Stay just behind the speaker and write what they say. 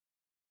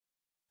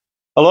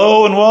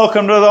Hello and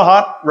welcome to the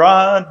Hot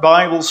Rod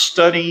Bible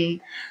Study,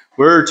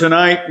 where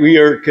tonight we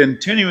are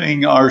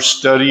continuing our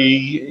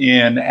study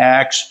in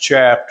Acts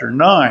chapter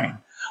 9.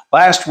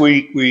 Last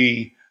week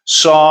we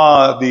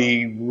saw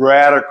the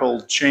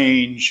radical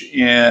change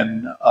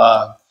in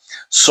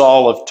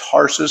Saul of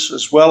Tarsus,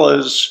 as well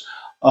as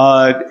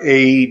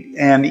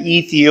an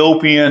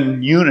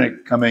Ethiopian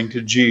eunuch coming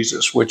to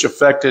Jesus, which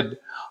affected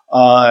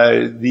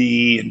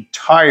the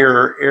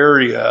entire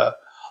area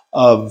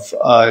of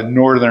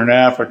Northern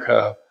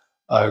Africa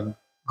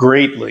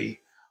greatly.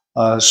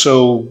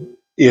 So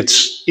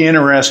it's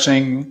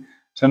interesting.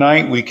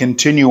 Tonight we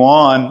continue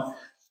on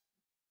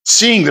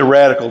seeing the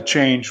radical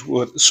change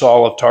with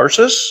Saul of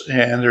Tarsus,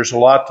 and there's a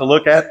lot to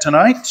look at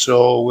tonight.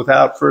 So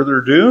without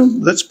further ado,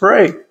 let's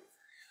pray.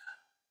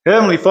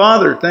 Heavenly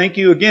Father, thank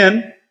you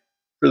again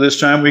for this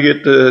time we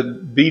get to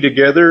be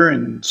together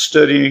and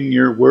studying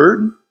your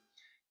word.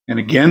 And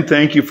again,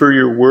 thank you for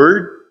your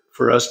word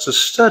for us to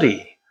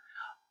study.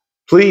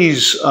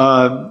 Please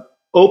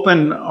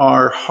open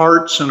our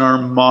hearts and our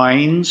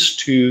minds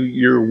to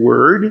your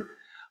word.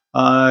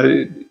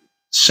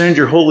 Send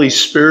your Holy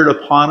Spirit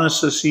upon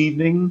us this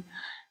evening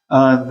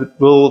that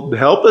will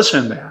help us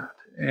in that.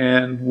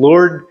 And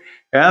Lord,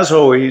 as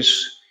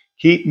always,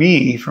 keep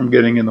me from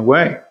getting in the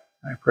way.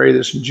 I pray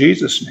this in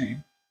Jesus'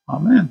 name.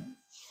 Amen.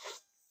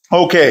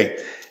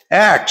 Okay,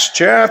 Acts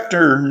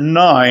chapter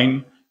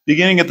 9,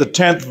 beginning at the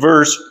 10th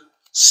verse,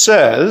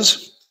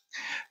 says,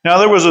 "Now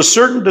there was a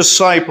certain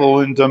disciple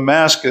in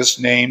Damascus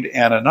named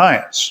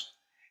Ananias.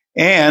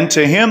 And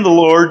to him the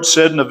Lord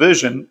said in a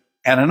vision,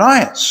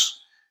 'Ananias.'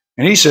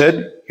 And he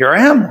said, 'Here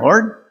I am,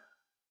 Lord.'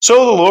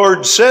 So the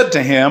Lord said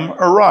to him,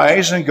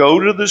 'Arise and go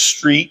to the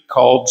street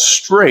called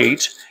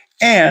Straight,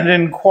 and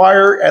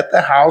inquire at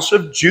the house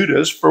of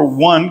Judas for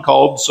one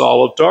called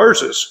Saul of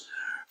Tarsus.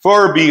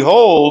 For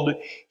behold,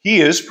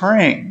 he is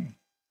praying.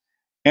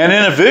 And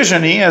in a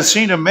vision he has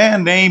seen a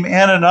man named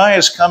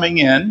Ananias coming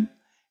in,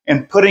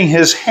 and putting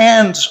his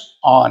hands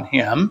on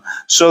him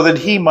so that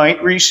he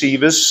might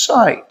receive his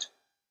sight.'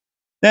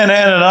 Then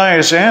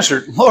Ananias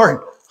answered, 'Lord,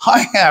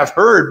 I have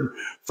heard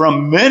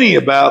from many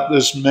about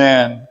this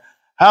man,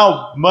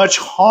 how much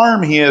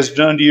harm he has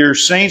done to your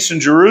saints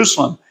in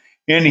Jerusalem.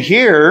 And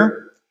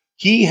here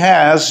he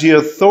has the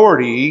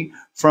authority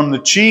from the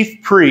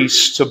chief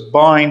priests to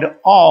bind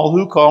all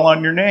who call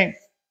on your name.'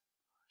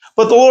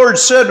 But the Lord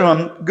said to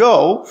him,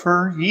 'Go,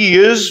 for he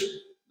is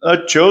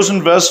a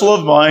chosen vessel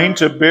of mine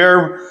to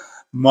bear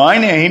my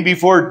name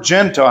before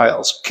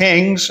Gentiles,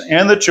 kings,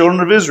 and the children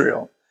of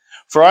Israel.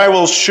 For I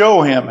will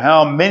show him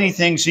how many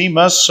things he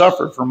must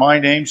suffer for my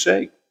name's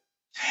sake.'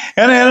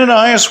 And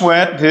Ananias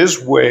went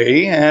his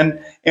way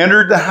and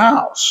entered the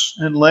house.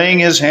 And laying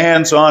his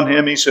hands on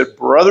him, he said,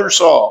 'Brother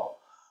Saul,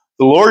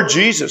 the Lord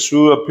Jesus,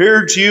 who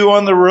appeared to you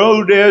on the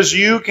road as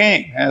you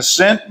came, has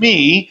sent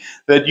me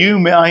that you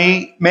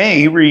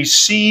may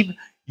receive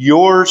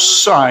your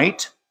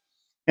sight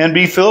and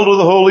be filled with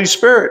the Holy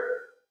Spirit.'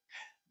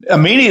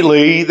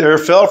 Immediately there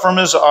fell from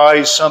his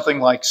eyes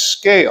something like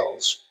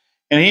scales,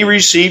 and he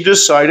received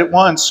his sight at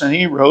once, and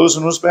he rose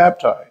and was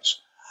baptized.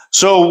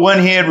 So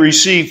when he had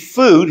received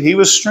food, he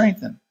was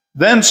strengthened.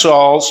 Then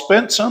Saul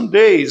spent some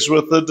days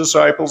with the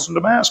disciples in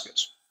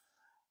Damascus.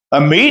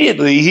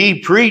 Immediately he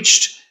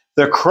preached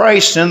the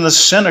Christ in the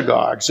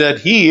synagogues, that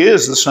he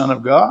is the Son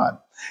of God.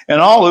 And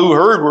all who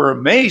heard were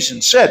amazed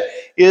and said,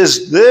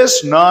 'Is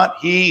this not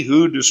he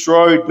who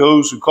destroyed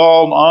those who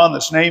called on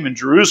this name in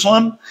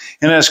Jerusalem,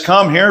 and has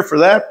come here for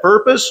that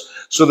purpose,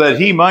 so that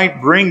he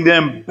might bring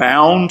them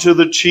bound to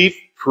the chief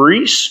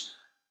priests?'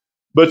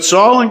 But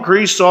Saul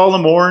increased all the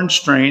more in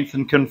strength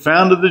and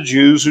confounded the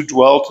Jews who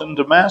dwelt in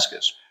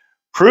Damascus,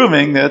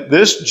 proving that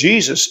this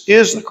Jesus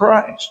is the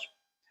Christ.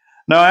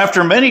 Now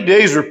after many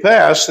days were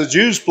passed, the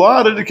Jews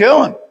plotted to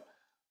kill him.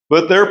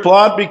 But their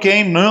plot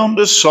became known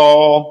to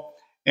Saul,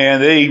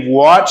 and they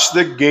watched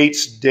the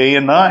gates day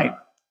and night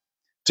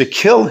to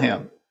kill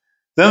him.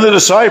 Then the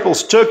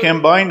disciples took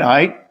him by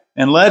night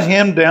and let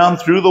him down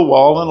through the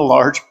wall in a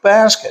large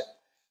basket.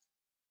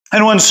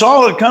 And when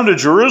Saul had come to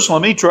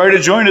Jerusalem, he tried to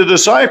join the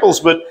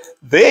disciples, but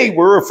they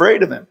were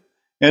afraid of him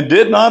and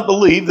did not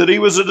believe that he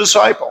was a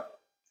disciple.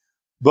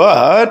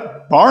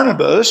 But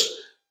Barnabas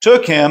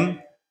took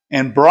him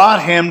and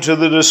brought him to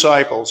the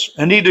disciples,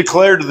 and he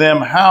declared to them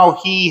how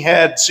he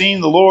had seen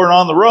the Lord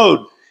on the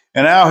road,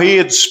 and how he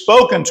had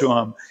spoken to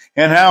him,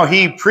 and how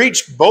he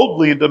preached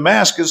boldly in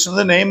Damascus in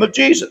the name of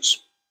Jesus.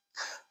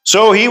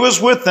 So he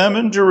was with them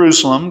in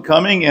Jerusalem,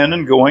 coming in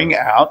and going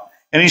out,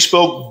 and he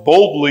spoke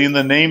boldly in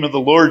the name of the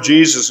Lord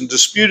Jesus and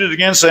disputed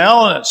against the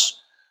Hellenists.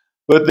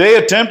 But they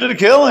attempted to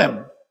kill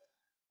him.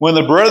 When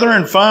the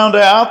brethren found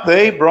out,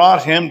 they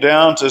brought him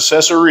down to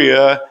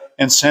Caesarea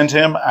and sent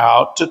him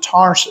out to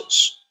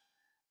Tarsus.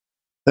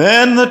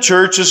 Then the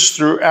churches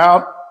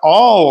throughout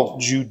all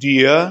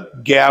Judea,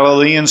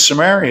 Galilee, and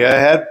Samaria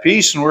had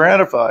peace and were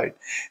edified.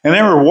 And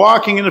they were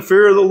walking in the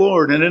fear of the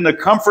Lord, and in the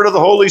comfort of the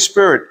Holy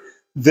Spirit,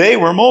 they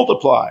were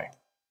multiplied.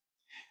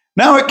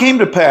 Now it came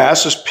to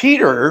pass, as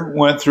Peter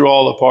went through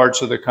all the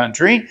parts of the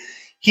country,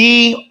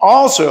 he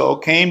also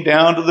came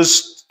down to the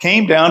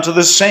came down to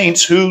the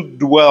saints who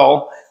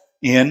dwell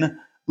in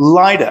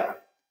Lydda.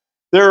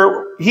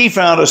 There he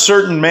found a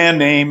certain man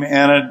named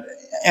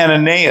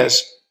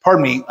Aeneas,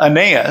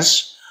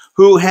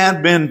 who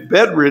had been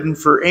bedridden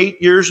for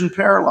 8 years and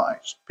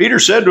paralyzed. Peter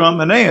said to him,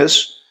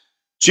 Aeneas,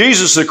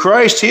 Jesus the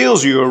Christ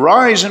heals you.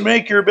 Arise and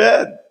make your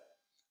bed.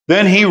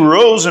 Then he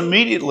rose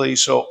immediately.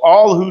 So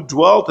all who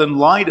dwelt in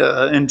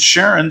Lydda and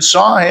Sharon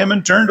saw him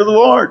and turned to the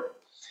Lord.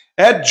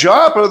 At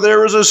Joppa there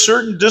was a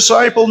certain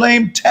disciple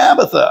named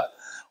Tabitha,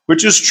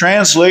 which is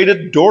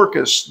translated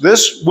Dorcas.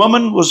 This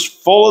woman was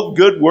full of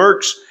good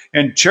works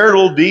and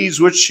charitable deeds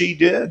which she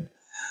did.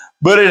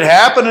 But it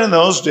happened in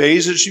those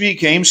days that she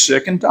became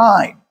sick and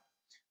died.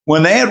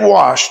 When they had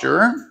washed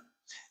her,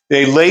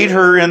 they laid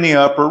her in the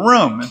upper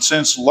room. And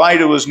since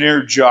Lydda was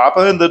near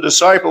Joppa and the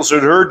disciples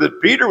had heard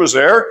that Peter was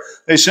there,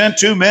 they sent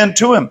 2 men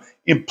to him,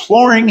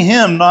 imploring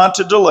him not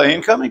to delay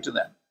in coming to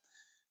them.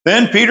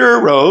 Then Peter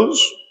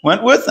arose,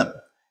 went with them.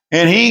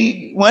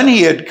 And when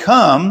he had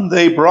come,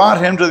 they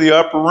brought him to the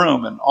upper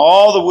room. And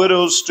all the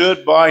widows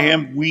stood by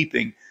him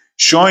weeping,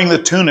 showing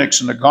the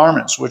tunics and the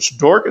garments which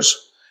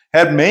Dorcas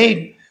had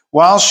made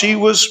while she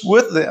was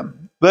with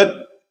them.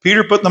 But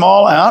Peter put them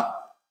all out.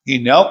 He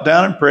knelt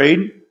down and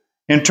prayed.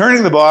 And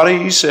turning the body,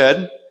 he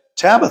said,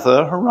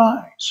 Tabitha,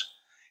 arise.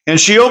 And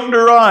she opened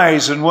her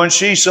eyes, and when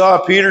she saw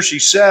Peter, she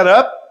sat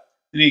up,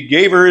 and he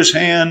gave her his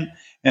hand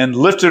and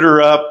lifted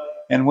her up.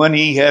 And when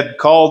he had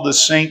called the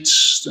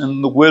saints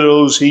and the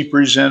widows, he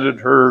presented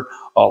her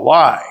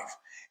alive.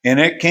 And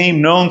it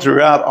came known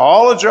throughout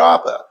all of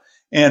Joppa,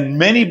 and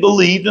many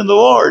believed in the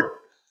Lord.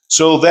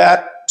 So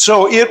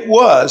it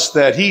was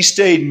that he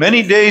stayed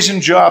many days in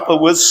Joppa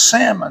with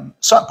Simon,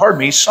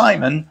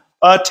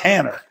 a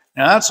tanner.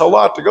 Now, that's a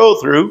lot to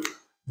go through,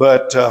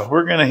 but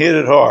we're going to hit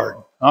it hard.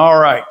 All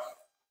right.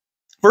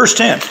 Verse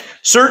 10,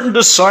 certain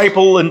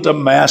disciple in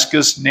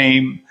Damascus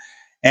named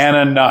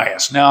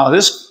Ananias. Now,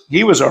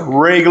 he was a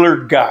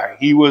regular guy.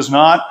 He was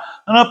not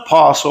an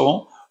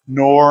apostle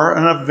nor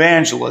an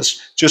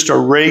evangelist, just a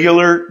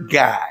regular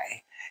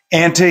guy.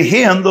 And to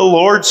him, the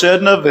Lord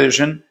said in a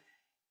vision,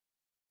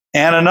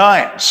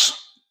 Ananias.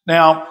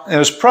 Now, it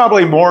was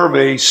probably more of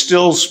a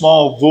still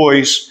small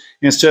voice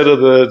instead of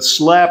the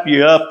slap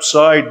you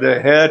upside the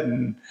head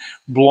and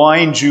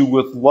blind you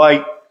with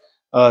light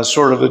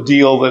sort of a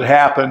deal that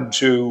happened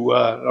to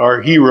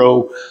our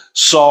hero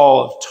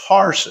Saul of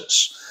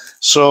Tarsus.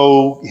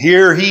 So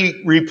here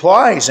he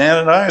replies,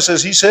 Ananias,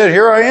 as he said,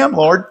 here I am,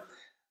 Lord.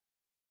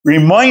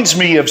 Reminds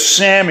me of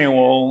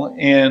Samuel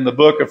in the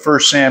book of 1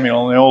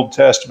 Samuel in the Old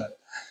Testament.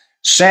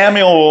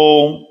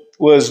 Samuel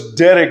was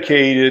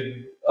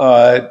dedicated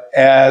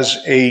as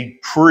a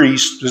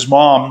priest. His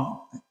mom,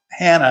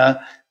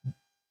 Hannah,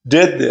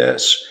 did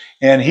this,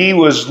 and he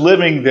was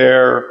living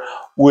there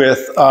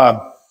with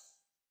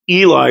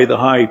Eli, the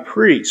high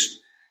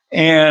priest.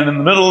 And in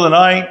the middle of the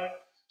night,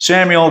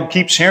 Samuel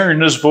keeps hearing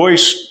this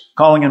voice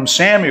calling him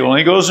Samuel, and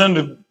he goes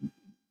into,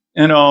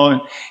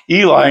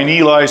 Eli, and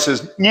Eli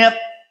says, yep,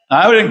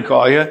 I didn't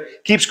call you.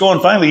 Keeps going.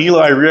 Finally,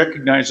 Eli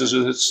recognizes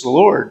that it's the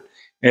Lord.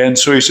 And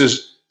so he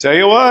says, tell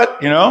you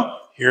what,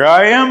 here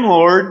I am,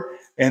 Lord.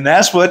 And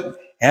that's what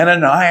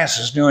Ananias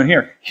is doing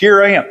here.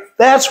 Here I am.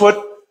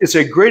 It's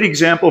a great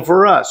example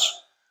for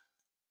us.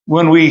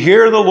 When we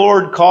hear the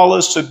Lord call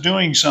us to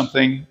doing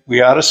something,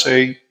 we ought to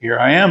say, here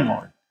I am,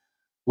 Lord.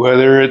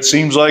 Whether it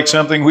seems like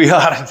something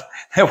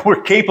that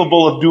we're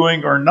capable of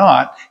doing or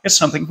not, it's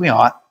something we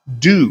ought to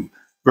do.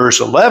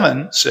 Verse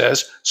 11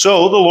 says,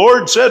 so the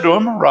Lord said to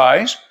him,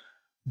 arise,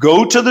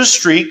 go to the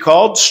street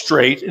called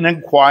Straight and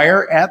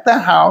inquire at the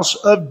house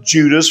of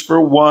Judas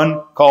for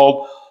one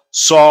called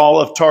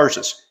Saul of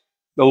Tarsus.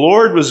 The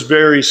Lord was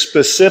very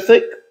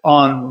specific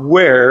on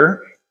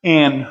where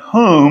and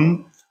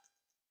whom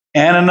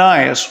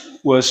Ananias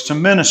was to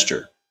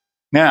minister.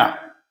 Now,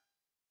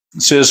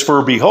 it says,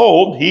 for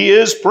behold, he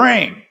is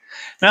praying.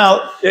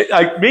 Now,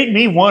 it made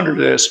me wonder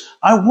this.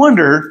 I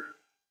wonder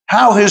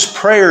how his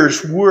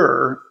prayers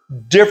were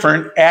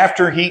different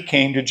after he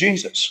came to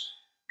Jesus.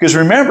 Because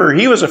remember,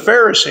 he was a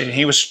Pharisee, and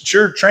he was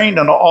sure trained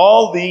on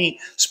all the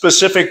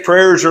specific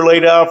prayers are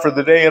laid out for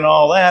the day and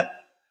all that.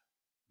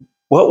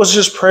 What was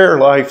his prayer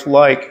life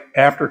like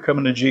after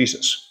coming to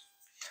Jesus?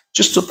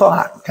 Just a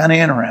thought, kind of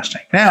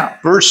interesting. Now,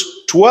 verse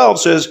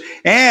 12 says,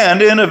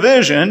 and in a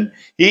vision,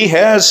 he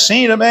has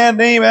seen a man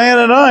named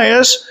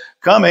Ananias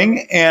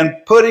coming and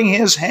putting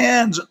his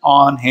hands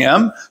on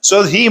him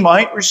so that he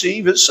might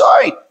receive his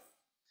sight.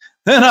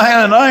 Then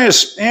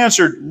Ananias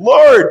answered,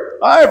 Lord,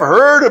 I've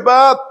heard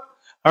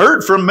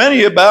from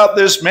many about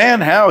this man,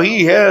 how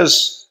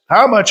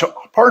much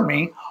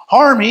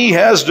harm he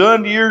has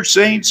done to your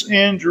saints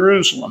in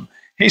Jerusalem.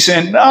 He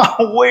said, now,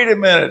 wait a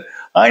minute.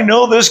 I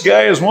know this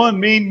guy is one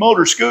mean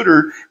motor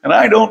scooter, and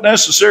I don't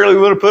necessarily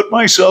want to put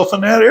myself in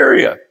that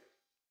area.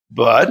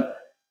 But,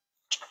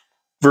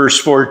 verse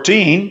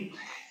 14,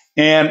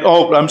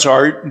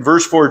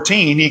 verse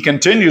 14, he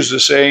continues to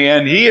say,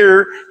 and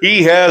here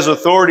he has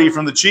authority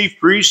from the chief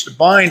priest to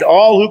bind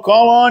all who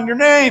call on your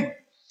name.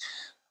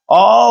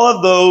 All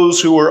of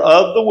those who are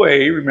of the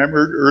way,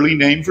 remember, early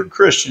name for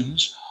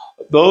Christians,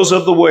 those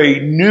of the way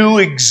knew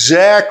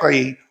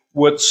exactly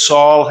what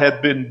Saul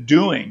had been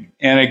doing.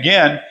 And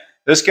again,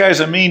 this guy's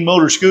a mean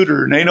motor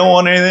scooter, and they don't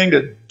want anything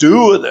to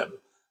do with him.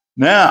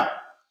 Now,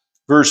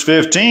 verse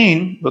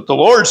 15, but the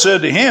Lord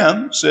said to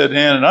him, said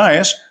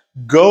Ananias,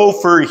 go,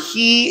 for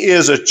he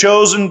is a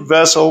chosen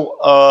vessel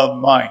of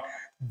mine.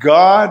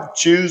 God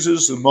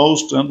chooses the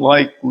most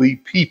unlikely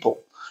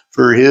people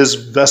for his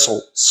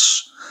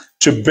vessels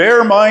to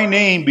bear my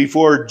name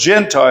before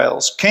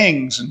Gentiles,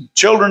 kings, and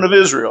children of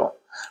Israel.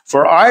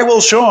 For I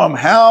will show him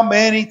how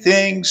many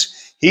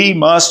things he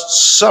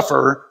must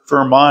suffer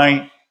for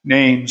my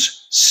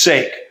name's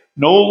sake.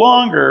 No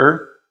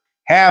longer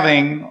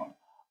having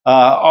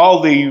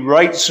all the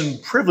rights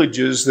and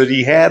privileges that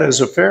he had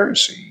as a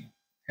Pharisee.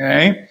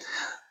 Okay?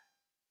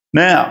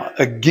 Now,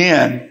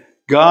 again,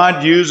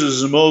 God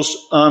uses the most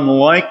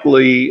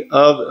unlikely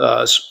of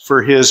us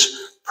for his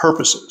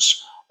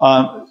purposes.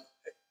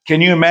 Can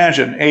you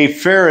imagine a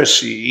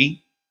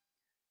Pharisee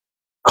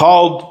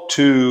called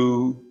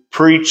to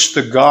preach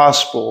the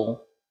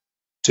gospel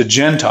to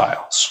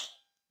Gentiles?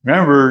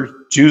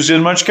 Remember, Jews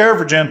didn't much care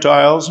for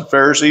Gentiles, and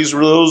Pharisees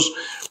were those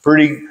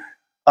pretty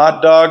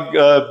hot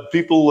dog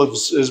people,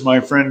 as my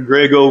friend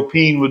Greg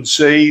O'Peen would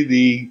say,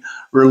 the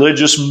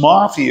religious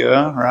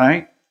mafia,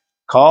 right?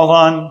 Called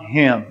on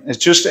him. It's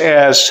just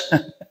as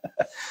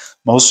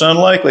most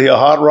unlikely a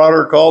hot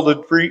rodder called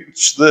to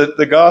preach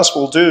the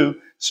gospel to.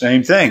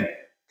 Same thing.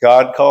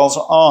 God calls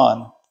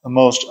on the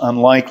most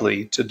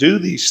unlikely to do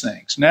these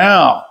things.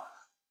 Now,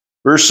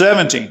 verse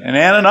 17, and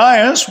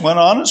Ananias went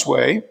on his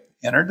way,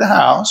 entered the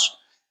house,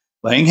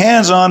 laying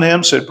hands on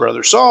him, said,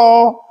 Brother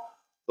Saul,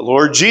 the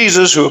Lord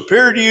Jesus, who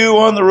appeared to you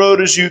on the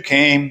road as you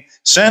came,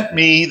 sent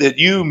me that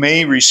you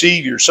may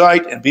receive your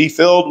sight and be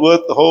filled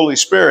with the Holy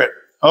Spirit.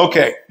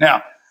 Okay,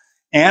 now,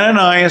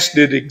 Ananias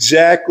did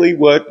exactly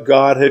what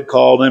God had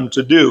called him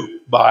to do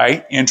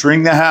by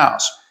entering the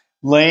house,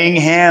 laying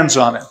hands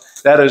on him.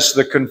 That is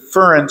the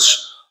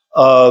conference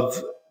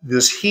of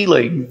this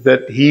healing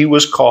that he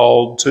was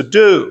called to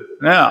do.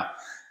 Now,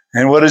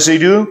 and what does he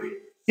do?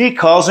 He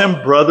calls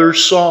him Brother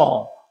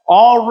Saul,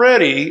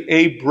 already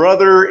a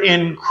brother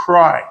in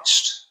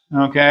Christ.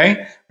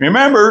 Okay?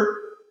 Remember,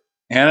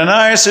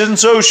 Ananias isn't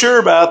so sure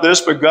about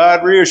this, but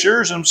God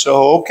reassures him.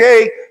 So,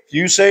 okay, if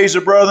you say he's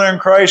a brother in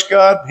Christ,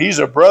 God, he's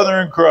a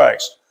brother in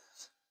Christ.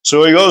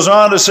 So he goes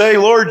on to say,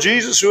 Lord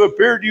Jesus, who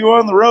appeared to you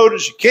on the road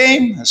as you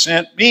came, has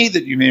sent me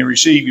that you may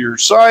receive your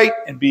sight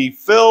and be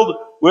filled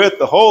with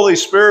the Holy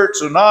Spirit.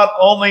 So not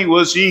only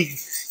was he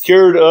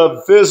cured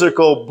of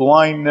physical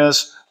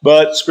blindness,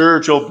 but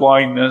spiritual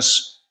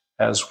blindness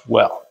as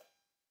well.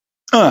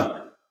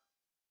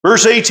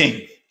 Verse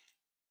 18,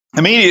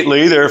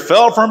 immediately there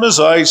fell from his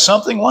eyes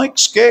something like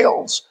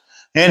scales,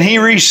 and he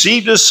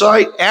received his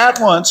sight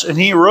at once, and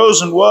he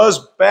arose and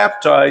was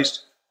baptized.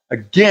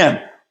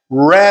 Again,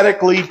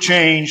 radically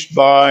changed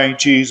by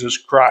Jesus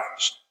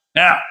Christ.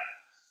 Now,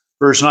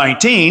 verse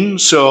 19,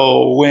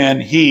 so when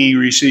he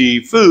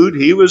received food,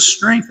 he was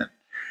strengthened.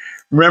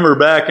 Remember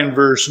back in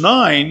verse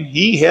 9,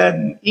 he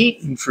hadn't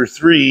eaten for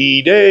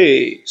 3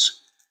 days.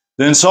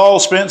 Then Saul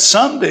spent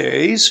some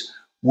days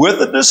with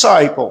the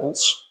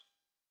disciples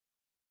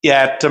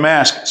at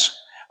Damascus.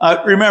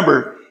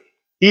 Remember,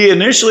 he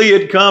initially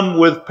had come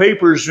with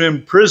papers to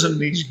imprison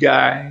these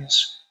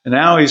guys, and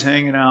now he's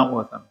hanging out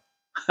with them.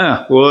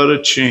 What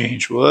a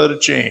change, what a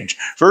change.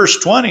 Verse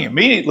 20,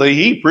 immediately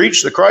he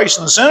preached the Christ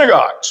in the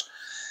synagogues.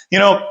 You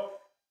know,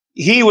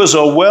 he was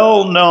a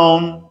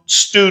well-known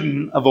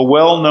student of a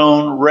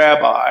well-known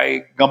rabbi,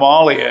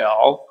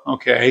 Gamaliel,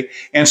 okay?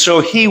 And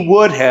so he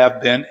would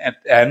have been,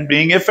 and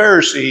being a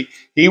Pharisee,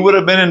 he would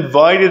have been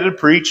invited to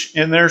preach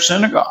in their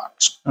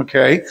synagogues,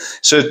 okay?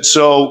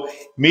 So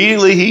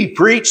immediately he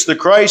preached the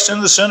Christ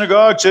in the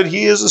synagogue, said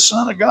he is the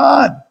Son of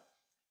God.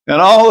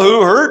 And all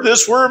who heard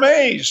this were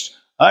amazed.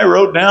 I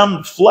wrote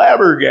down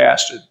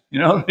flabbergasted, you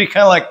know, to be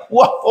kind of like,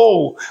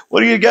 whoa,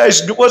 what are you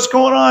guys, what's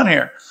going on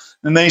here?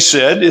 And they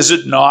said, is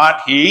it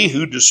not he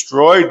who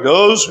destroyed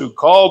those who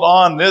called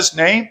on this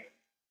name,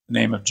 the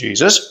name of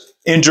Jesus,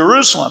 in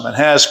Jerusalem, and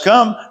has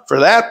come for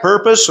that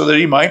purpose so that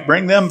he might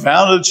bring them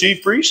bound to the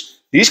chief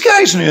priests? These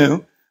guys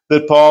knew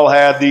that Paul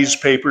had these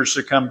papers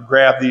to come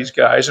grab these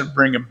guys and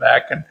bring them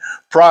back and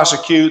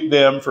prosecute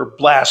them for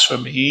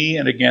blasphemy.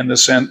 And again, the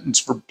sentence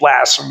for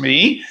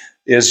blasphemy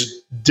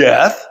is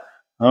death.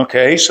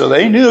 Okay, so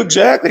they knew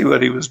exactly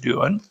what he was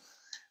doing.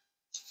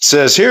 It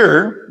says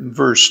here in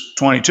verse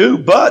 22,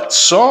 but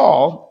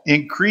Saul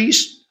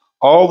increased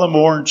all the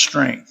more in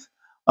strength.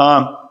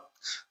 The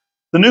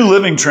New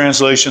Living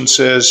Translation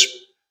says,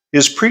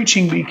 his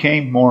preaching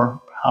became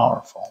more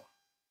powerful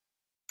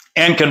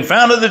and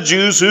confounded the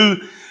Jews who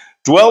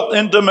dwelt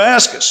in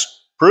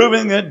Damascus,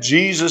 proving that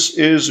Jesus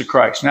is the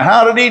Christ. Now,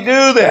 how did he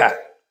do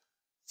that?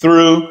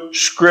 Through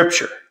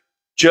Scripture,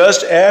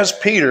 just as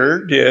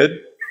Peter did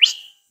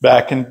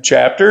back in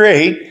chapter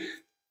 8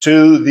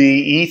 to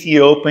the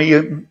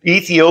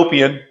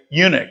Ethiopian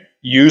eunuch,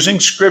 using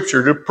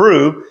Scripture to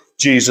prove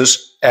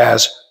Jesus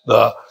as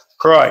the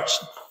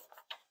Christ.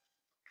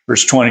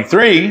 Verse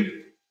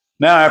 23,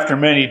 Now, after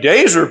many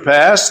days were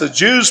passed, the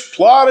Jews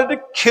plotted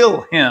to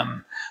kill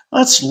him.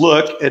 Let's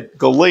look at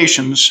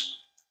Galatians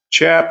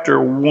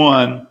chapter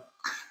 1,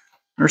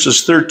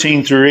 verses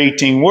 13 through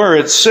 18, where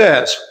it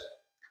says,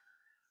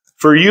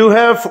 "For you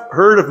have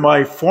heard of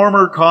my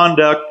former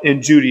conduct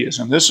in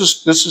Judaism." This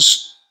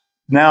is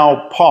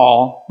now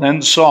Paul,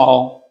 then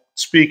Saul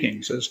speaking.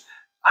 He says,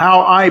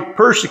 "How I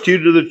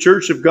persecuted the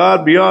church of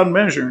God beyond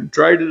measure and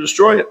tried to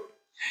destroy it.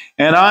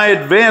 And I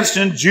advanced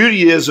in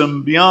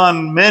Judaism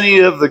beyond many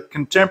of the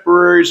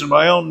contemporaries of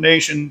my own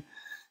nation,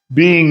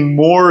 being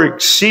more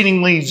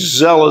exceedingly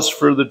zealous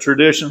for the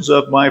traditions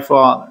of my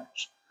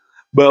fathers.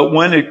 But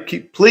when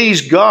it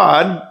pleased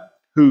God,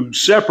 who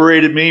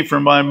separated me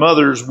from my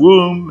mother's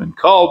womb and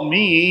called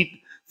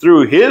me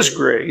through his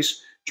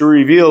grace to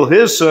reveal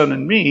his Son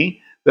in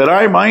me, that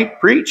I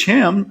might preach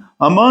him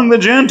among the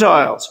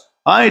Gentiles,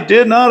 I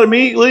did not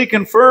immediately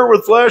confer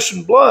with flesh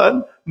and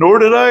blood, nor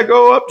did I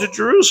go up to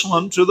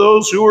Jerusalem to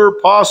those who were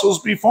apostles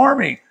before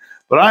me.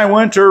 But I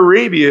went to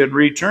Arabia and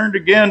returned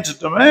again to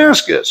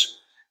Damascus.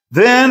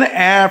 Then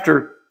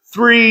after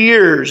 3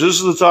 years,"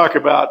 this is the talk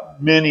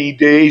about many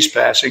days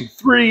passing,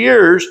 3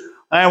 years,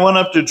 "I went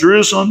up to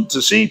Jerusalem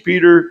to see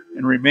Peter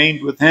and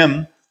remained with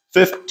him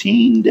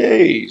 15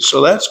 days.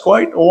 So that's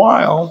quite a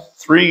while,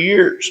 3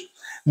 years.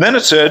 Then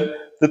it said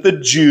that the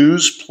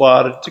Jews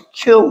plotted to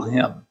kill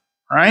him.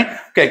 Right?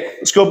 Okay,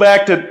 let's go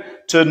back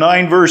to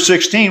 9 verse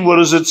 16. What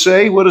does it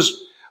say? What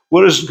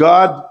does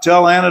God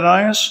tell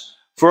Ananias?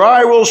 "For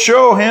I will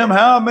show him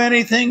how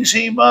many things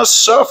he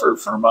must suffer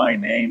for my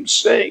name's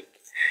sake."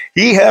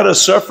 He had to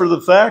suffer the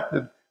fact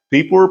that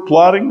people were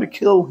plotting to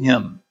kill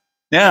him.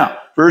 Now,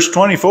 verse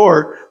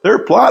 24, their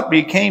plot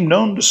became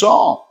known to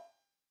Saul,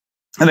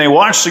 and they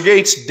watched the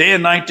gates day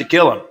and night to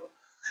kill him.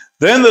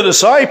 Then the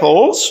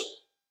disciples,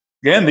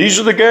 again, these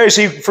are the guys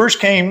he first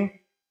came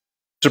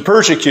to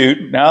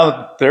persecute,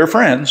 now they're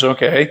friends,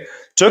 okay,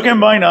 took him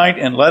by night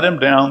and let him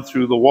down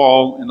through the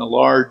wall in a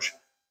large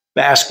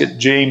basket.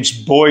 James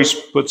Boyce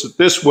puts it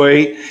this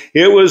way: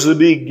 it was the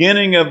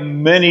beginning of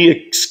many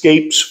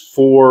escapes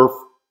for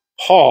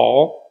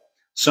Paul.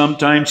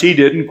 Sometimes he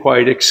didn't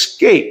quite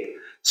escape.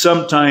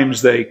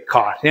 Sometimes they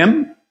caught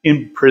him,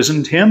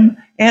 imprisoned him,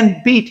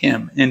 and beat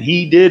him. And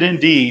he did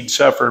indeed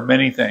suffer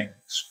many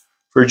things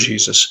for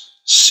Jesus'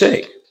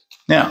 sake.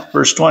 Now,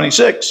 verse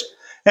 26.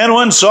 "And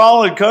when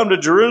Saul had come to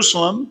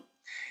Jerusalem,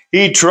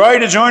 he tried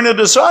to join the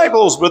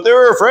disciples, but they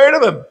were afraid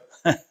of him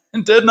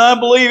and did not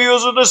believe he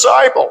was a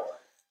disciple."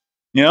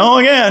 You know,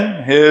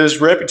 again,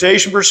 his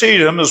reputation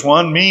preceded him as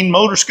one mean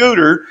motor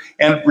scooter.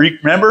 And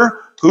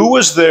remember, who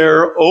was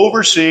there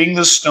overseeing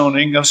the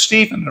stoning of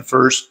Stephen, the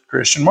first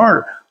Christian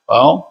martyr?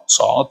 Well,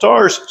 Saul of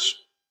Tarsus.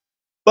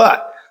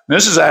 But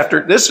this is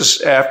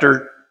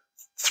after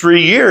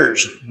 3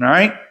 years,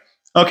 right?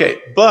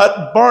 Okay,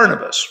 but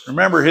Barnabas,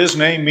 remember his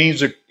name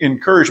means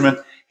encouragement.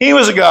 He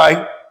was a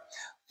guy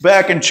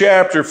back in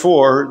chapter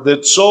 4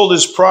 that sold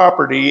his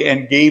property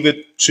and gave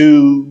it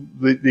to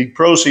the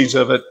proceeds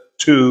of it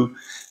to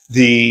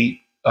the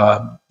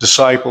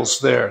disciples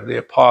there, the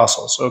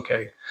apostles.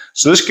 Okay,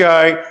 so this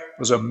guy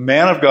was a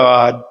man of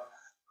God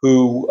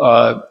who,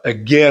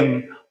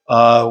 again,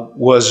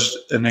 was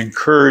an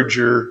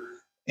encourager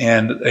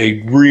and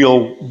a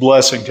real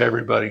blessing to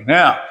everybody.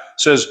 Now, it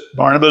says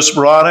Barnabas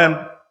brought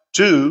him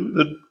to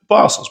the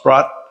apostles,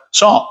 brought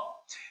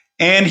Saul.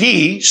 And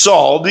he,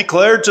 Saul,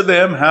 declared to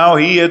them how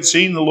he had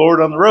seen the Lord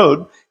on the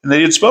road, and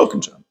they had spoken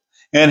to him.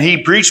 And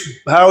he preached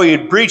how he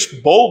had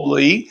preached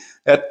boldly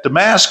at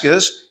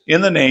Damascus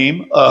in the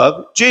name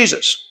of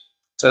Jesus,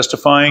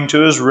 testifying to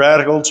his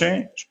radical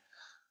change.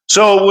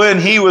 So when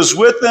he was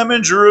with them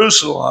in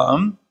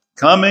Jerusalem,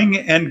 coming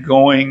and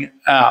going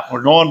out.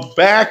 We're going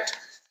back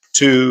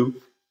to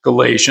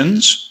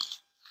Galatians,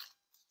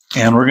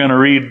 and we're going to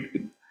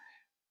read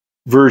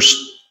verse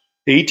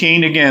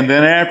 18 again.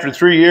 "Then after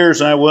 3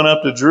 years, I went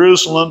up to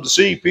Jerusalem to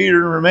see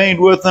Peter and remained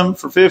with him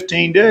for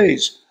 15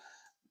 days.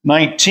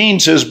 19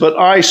 says, "But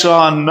I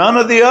saw none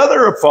of the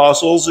other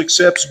apostles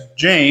except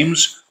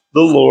James,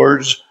 the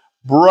Lord's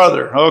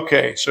brother."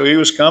 Okay, so he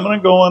was coming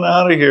and going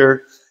out of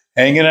here,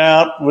 hanging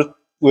out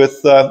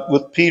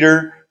with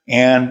Peter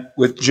and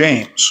with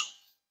James.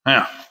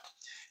 Now,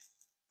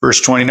 verse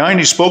 29,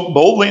 "He spoke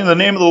boldly in the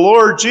name of the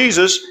Lord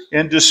Jesus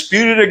and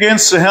disputed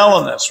against the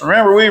Hellenists."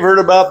 Remember, we've heard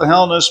about the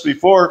Hellenists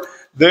before.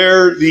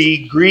 They're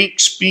the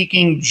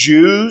Greek-speaking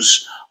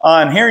Jews.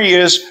 And here he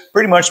is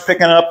pretty much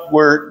picking up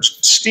where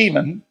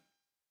Stephen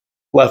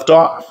left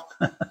off.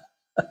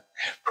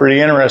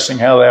 Pretty interesting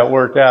how that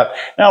worked out.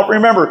 Now,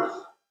 remember,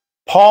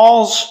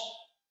 Paul's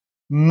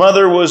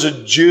mother was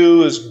a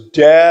Jew. His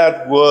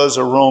dad was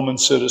a Roman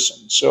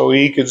citizen. So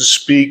he could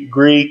speak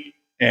Greek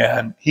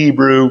and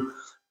Hebrew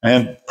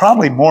and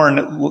probably more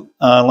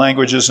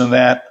languages than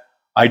that.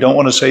 I don't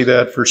want to say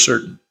that for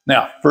certain.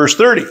 Now, verse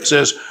 30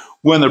 says,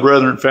 "When the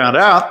brethren found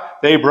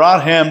out, they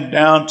brought him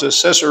down to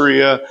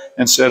Caesarea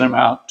and sent him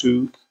out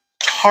to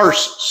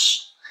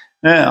Tarsus."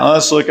 Now,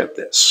 let's look at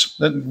this.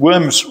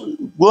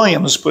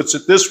 Williams puts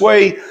it this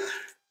way: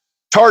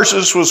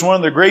 Tarsus was one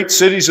of the great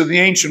cities of the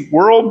ancient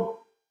world.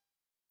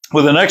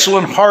 with an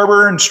excellent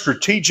harbor and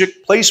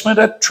strategic placement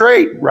at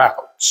trade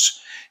routes.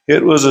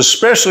 It was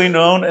especially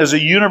known as a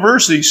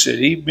university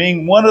city,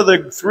 being one of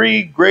the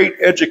three great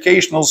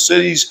educational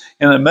cities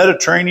in the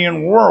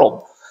Mediterranean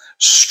world.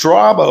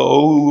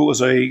 Strabo, who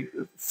was a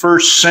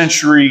first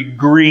century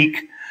Greek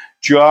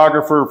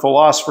geographer,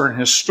 philosopher, and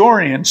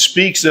historian,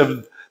 speaks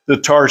of the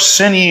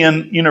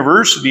Tarsinian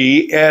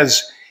University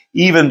as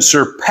even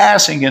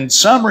surpassing in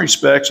some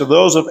respects of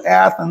those of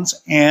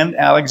Athens and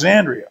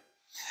Alexandria.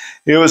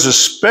 It was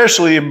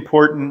especially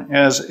important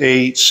as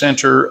a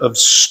center of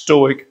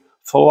Stoic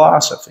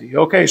philosophy.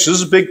 Okay, so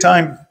this is a big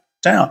time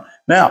town.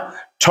 Now,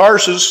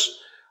 Tarsus,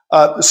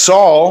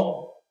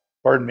 Saul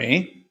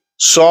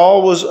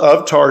was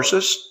of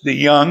Tarsus, the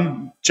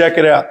young, check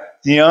it out,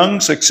 the young,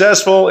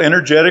 successful,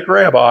 energetic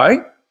rabbi.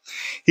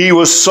 He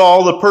was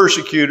Saul the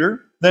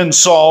persecutor, then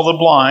Saul the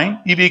blind.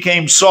 He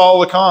became Saul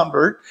the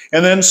convert,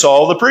 and then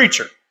Saul the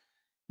preacher.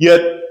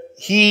 Yet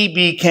he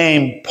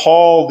became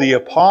Paul the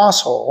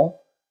apostle.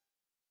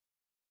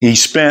 He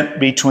spent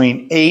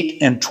between 8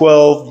 and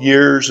 12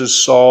 years as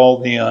Saul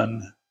the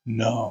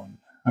unknown.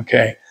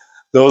 Okay.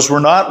 Those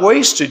were not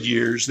wasted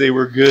years. They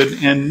were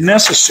good and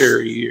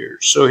necessary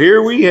years. So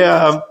here we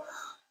have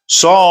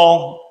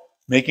Saul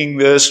making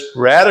this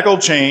radical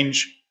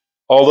change,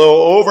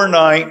 although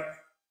overnight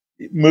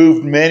it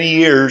moved many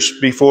years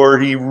before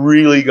he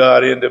really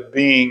got into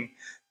being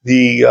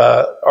the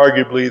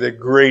arguably the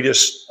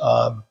greatest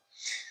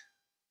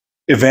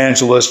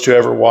evangelist to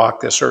ever walk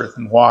this earth.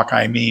 And walk,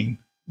 I mean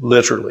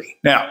literally.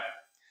 Now,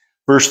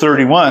 verse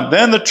 31,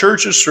 then the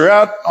churches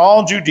throughout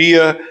all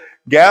Judea,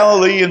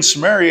 Galilee, and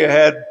Samaria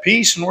had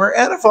peace and were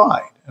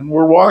edified and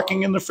were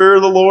walking in the fear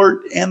of the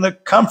Lord and the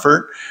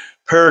comfort,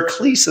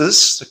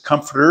 Paraklesis, the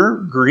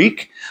comforter,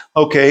 Greek,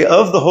 okay,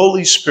 of the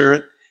Holy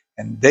Spirit,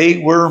 and they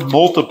were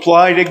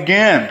multiplied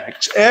again.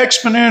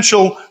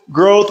 Exponential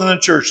growth in the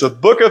church. The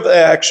book of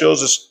Acts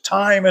shows us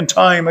time and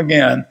time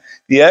again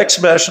the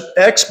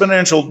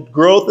exponential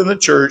growth in the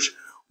church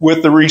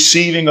with the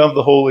receiving of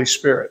the Holy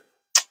Spirit.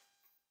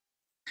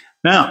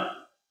 Now,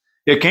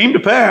 it came to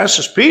pass,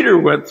 as Peter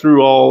went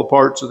through all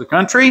parts of the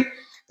country,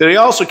 that he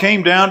also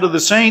came down to the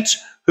saints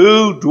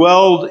who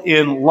dwelled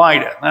in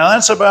Lydda. Now,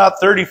 that's about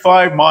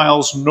 35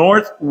 miles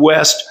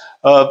northwest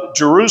of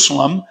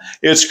Jerusalem.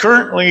 It's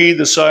currently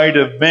the site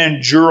of Ben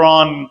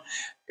Gurion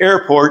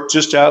Airport,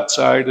 just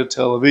outside of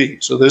Tel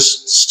Aviv. So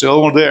this is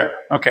still there.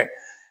 Okay.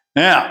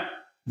 Now,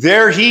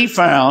 there he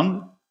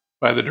found,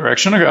 by the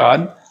direction of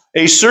God,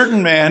 a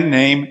certain man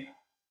named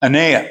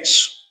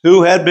Aeneas,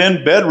 who had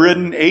been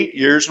bedridden 8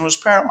 years and was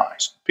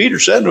paralyzed. Peter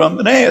said to him,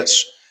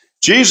 Aeneas,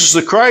 Jesus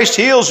the Christ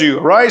heals you.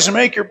 Arise and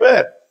make your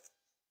bed.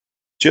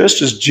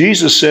 Just as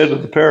Jesus said to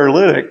the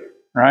paralytic,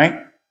 right,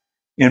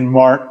 in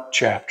Mark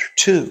chapter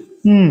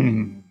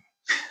 2.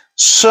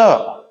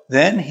 So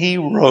then he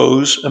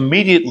rose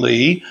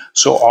immediately.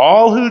 So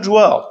all who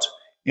dwelt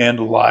in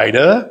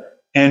Lydda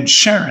and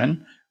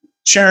Sharon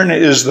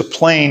is the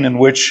plain in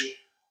which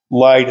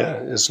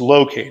Lydda is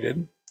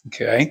located,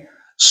 okay,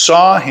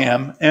 saw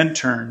him and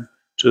turned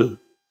to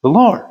the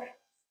Lord.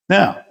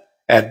 Now,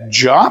 at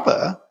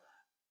Joppa,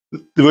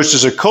 which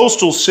is a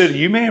coastal city,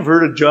 you may have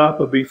heard of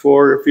Joppa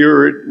before if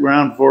you're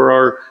around for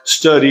our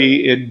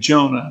study in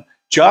Jonah.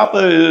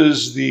 Joppa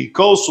is the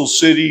coastal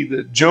city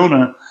that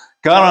Jonah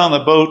got on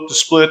the boat to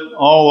split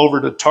all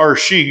over to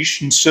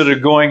Tarshish instead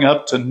of going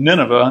up to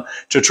Nineveh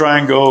to try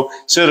and go,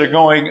 instead of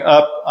going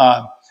up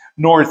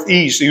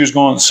northeast, he was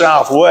going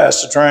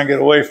southwest to try and get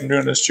away from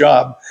doing this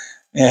job.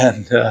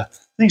 And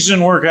things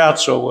didn't work out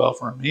so well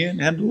for him. He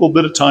had a little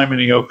bit of time in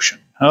the ocean.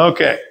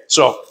 Okay,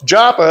 so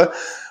Joppa,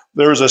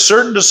 there was a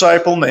certain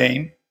disciple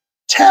named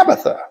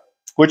Tabitha,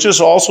 which is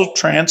also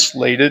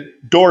translated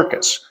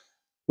Dorcas,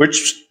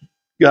 which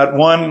got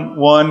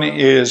one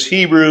is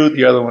Hebrew,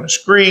 the other one is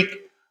Greek,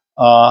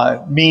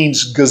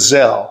 means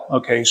gazelle.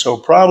 Okay, so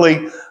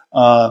probably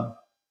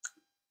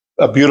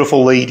a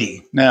beautiful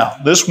lady. Now,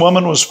 this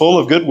woman was full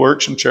of good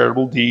works and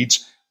charitable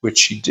deeds, which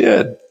she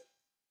did.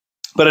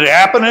 But it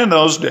happened in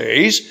those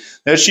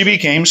days that she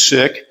became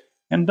sick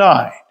and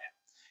died.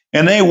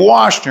 And they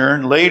washed her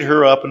and laid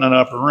her up in an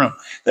upper room.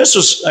 This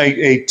was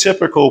a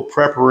typical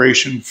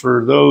preparation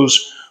for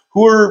those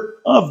who were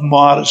of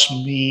modest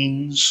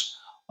means.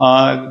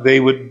 They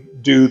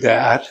would do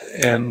that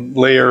and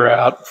lay her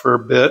out for a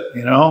bit,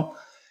 you know.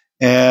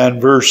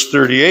 And verse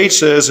 38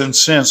 says, and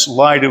since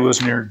Lydda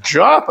was near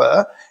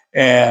Joppa,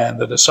 and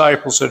the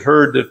disciples had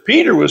heard that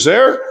Peter was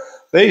there,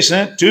 they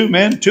sent 2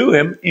 men to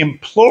him,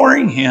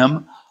 imploring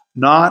him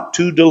not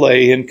to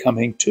delay in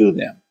coming to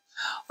them.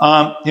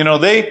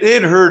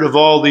 They'd heard of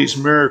all these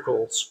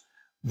miracles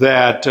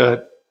that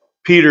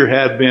Peter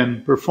had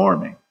been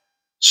performing.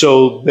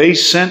 So they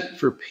sent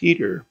for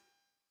Peter.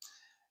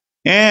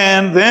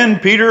 And then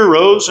Peter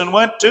arose and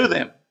went to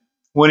them.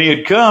 When he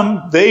had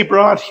come, they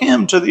brought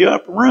him to the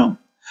upper room.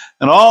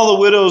 And all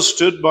the widows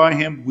stood by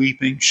him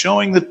weeping,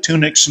 showing the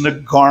tunics and the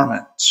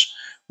garments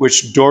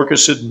which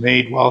Dorcas had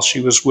made while she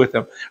was with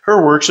him.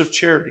 Her works of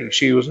charity.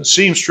 She was a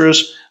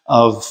seamstress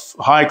of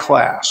high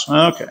class.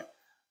 Okay.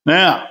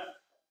 Now,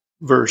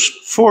 verse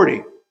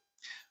 40.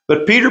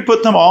 But Peter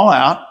put them all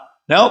out,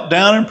 knelt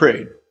down and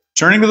prayed.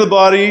 Turning to the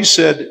body, he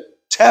said,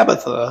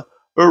 Tabitha,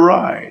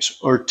 arise,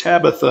 or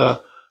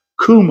Tabitha,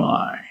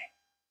 cumai.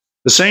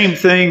 The same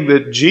thing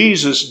that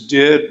Jesus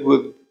did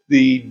with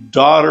the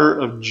daughter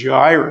of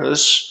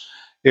Jairus.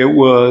 It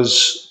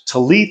was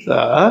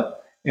Talitha,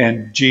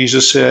 and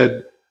Jesus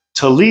said,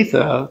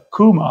 Talitha,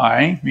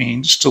 cumai,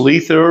 means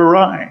Talitha,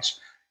 arise.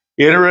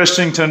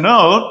 Interesting to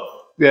note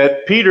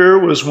that Peter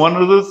was one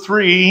of the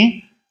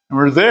three who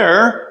were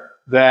there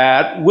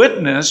that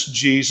witnessed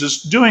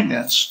Jesus doing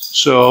this.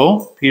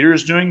 So Peter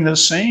is doing the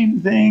same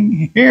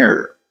thing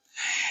here.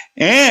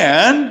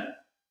 And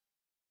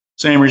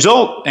same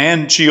result.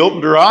 And she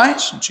opened her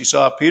eyes and she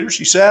saw Peter.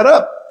 She sat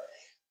up.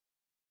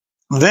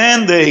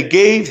 Then they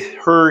gave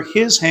her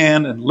his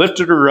hand and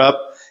lifted her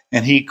up,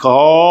 and he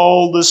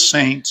called the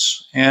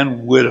saints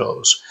and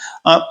widows.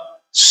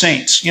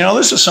 Saints. You know,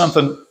 this is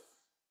something,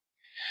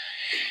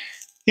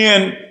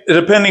 and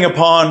depending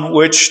upon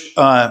which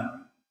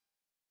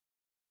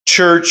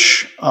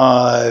church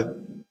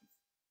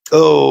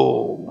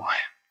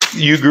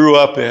you grew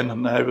up in,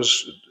 and I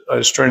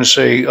was trying to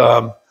say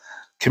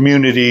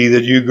community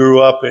that you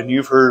grew up in,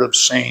 you've heard of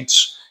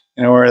saints,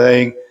 you know, where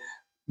they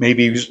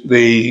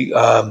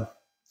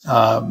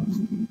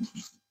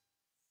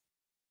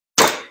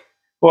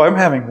I'm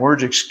having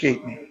words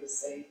escape me.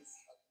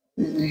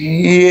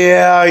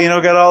 Yeah, you know,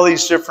 got all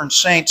these different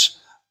saints.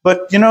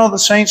 But you know the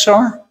saints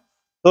are?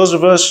 Those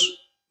of us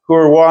who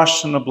are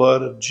washed in the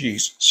blood of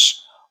Jesus.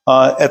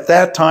 At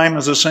that time, it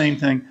was the same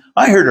thing.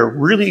 I heard a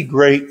really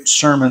great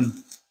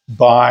sermon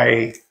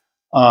by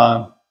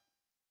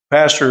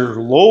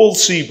Pastor Lowell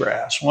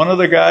Seabrass, one of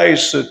the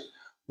guys that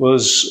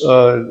was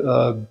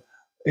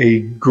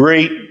a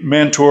great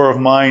mentor of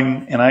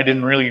mine, and I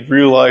didn't really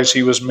realize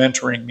he was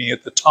mentoring me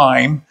at the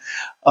time.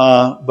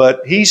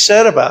 But he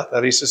said about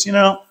that, he says, you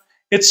know,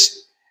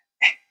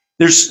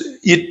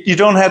 you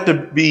don't have to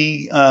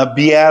be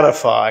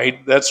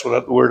beatified. That's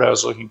what the word I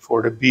was looking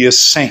for, to be a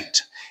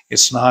saint.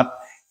 It's not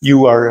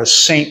you are a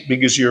saint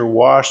because you're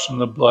washed in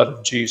the blood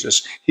of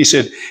Jesus. He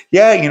said,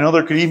 yeah, you know,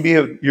 there could even be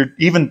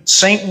even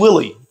Saint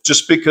Willie,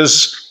 just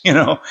because, you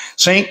know,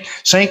 Saint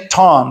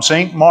Tom,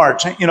 Saint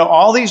Mark, you know,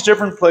 all these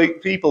different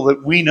people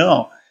that we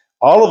know,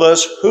 all of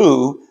us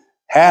who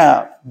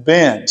have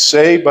been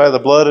saved by the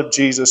blood of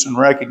Jesus and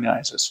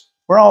recognize us,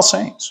 we're all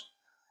saints.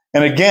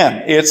 And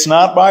again, it's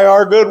not by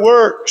our good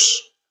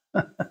works.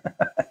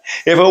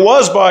 If it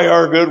was by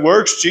our good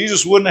works,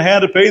 Jesus wouldn't have had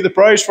to pay the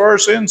price for our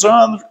sins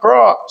on the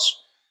cross.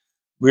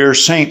 We are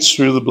saints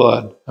through the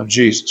blood of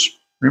Jesus.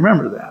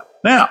 Remember that.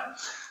 Now,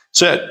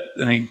 said,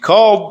 and he had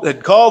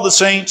called the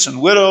saints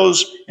and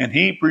widows, and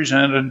he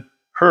presented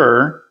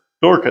her,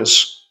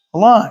 Dorcas,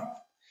 alive.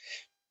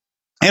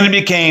 And it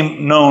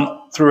became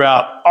known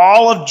throughout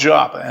all of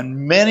Joppa,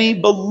 and many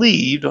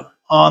believed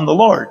on the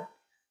Lord,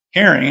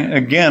 hearing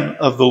again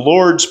of the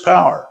Lord's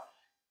power.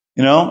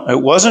 You know,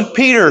 it wasn't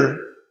Peter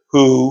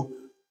who,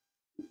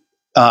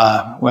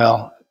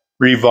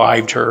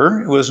 revived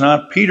her. It was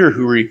not Peter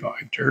who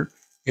revived her.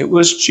 It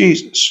was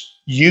Jesus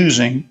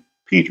using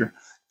Peter.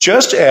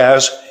 Just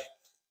as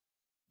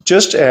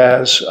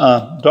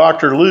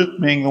Dr. Luke,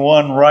 being the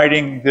one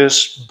writing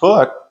this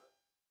book,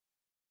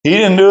 he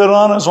didn't do it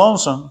on his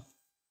lonesome.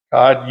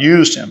 God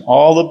used him.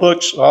 All the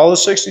books, all the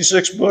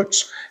 66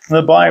 books in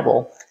the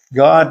Bible,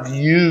 God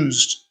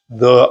used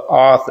the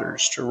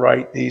authors to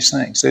write these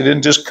things. They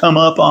didn't just come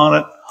up on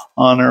it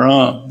on their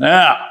own.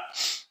 Now,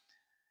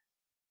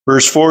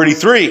 verse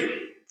 43.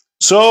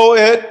 So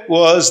it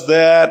was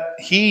that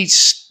he,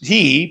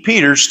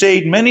 Peter,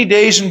 stayed many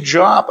days in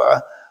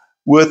Joppa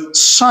with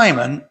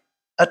Simon,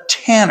 a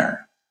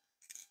tanner.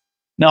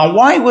 Now,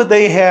 why would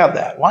they have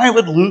that? Why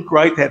would Luke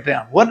write that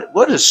down?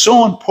 What is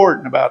so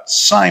important about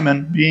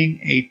Simon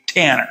being a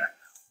tanner?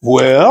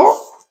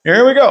 Well,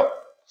 here we go.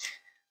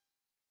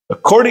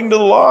 According to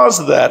the laws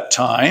of that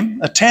time,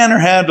 a tanner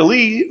had to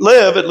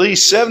live at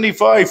least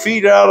 75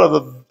 feet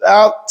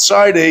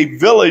outside a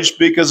village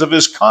because of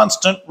his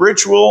constant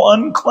ritual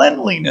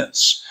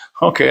uncleanliness.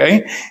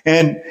 Okay,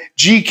 and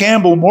G.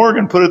 Campbell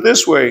Morgan put it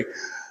this way: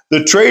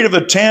 the trade of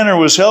a tanner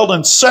was held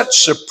in such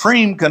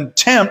supreme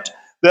contempt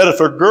that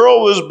if a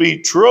girl was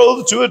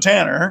betrothed to a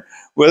tanner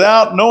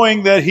without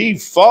knowing that he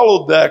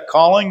followed that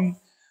calling,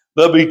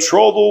 the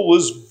betrothal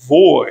was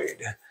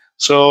void.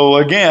 So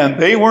again,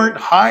 they weren't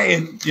high,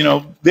 you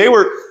know, they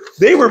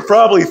were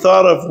probably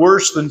thought of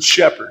worse than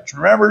shepherds.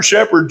 Remember,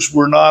 shepherds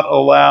were not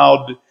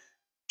allowed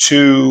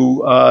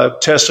to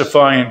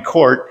testify in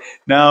court.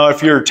 Now,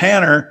 if you're a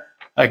tanner,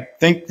 I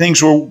think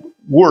things were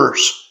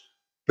worse.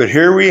 But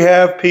here we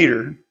have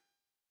Peter,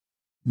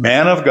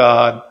 man of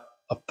God,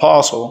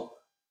 apostle,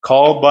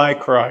 called by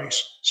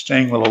Christ,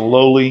 staying with a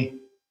lowly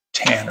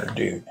tanner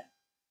dude.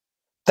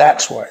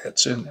 That's why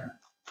it's in there.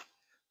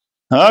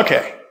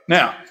 Okay,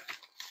 now,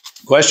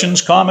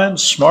 questions,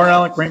 comments, smart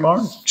aleck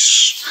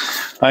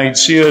remarks? I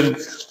see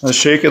a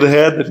shake of the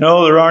head that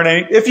no, there aren't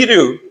any. If you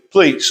do,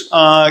 please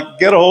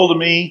get a hold of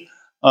me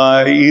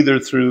either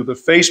through the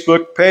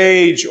Facebook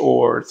page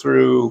or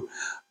through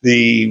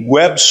the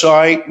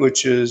website,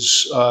 which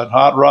is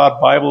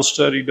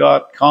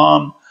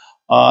hotrodbiblestudy.com.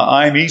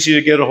 I'm easy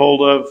to get a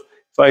hold of.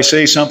 If I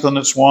say something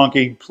that's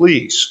wonky,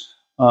 please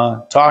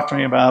talk to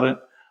me about it.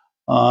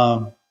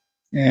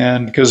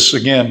 And because,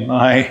 again,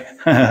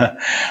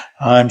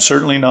 I'm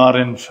certainly not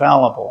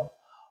infallible.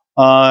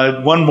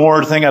 One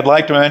more thing I'd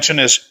like to mention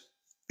is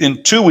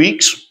in 2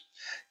 weeks,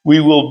 we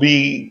will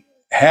be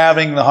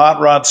having the Hot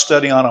Rod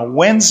study on a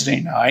Wednesday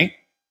night.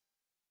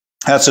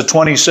 That's the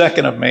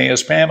 22nd of May,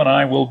 as Pam and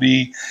I will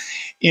be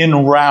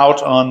en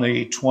route on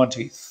the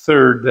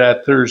 23rd,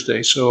 that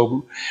Thursday.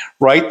 So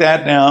write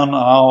that down. I'll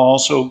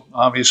also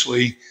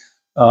obviously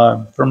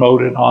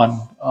promote it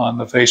on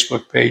the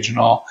Facebook page and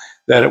all,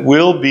 that it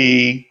will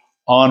be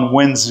on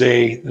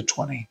Wednesday, the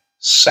 22nd.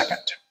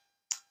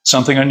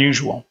 Something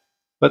unusual,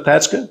 but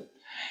that's good.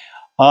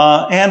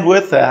 And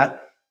with that,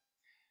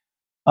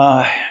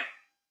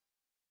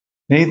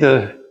 may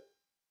the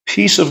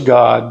peace of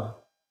God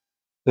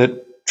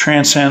that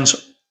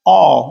transcends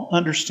all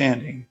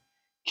understanding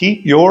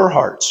keep your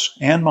hearts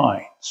and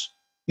minds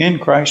in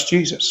Christ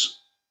Jesus.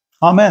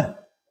 Amen.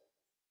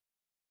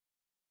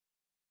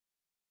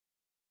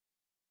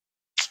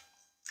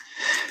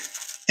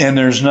 And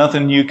there's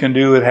nothing you can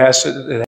do. It has to.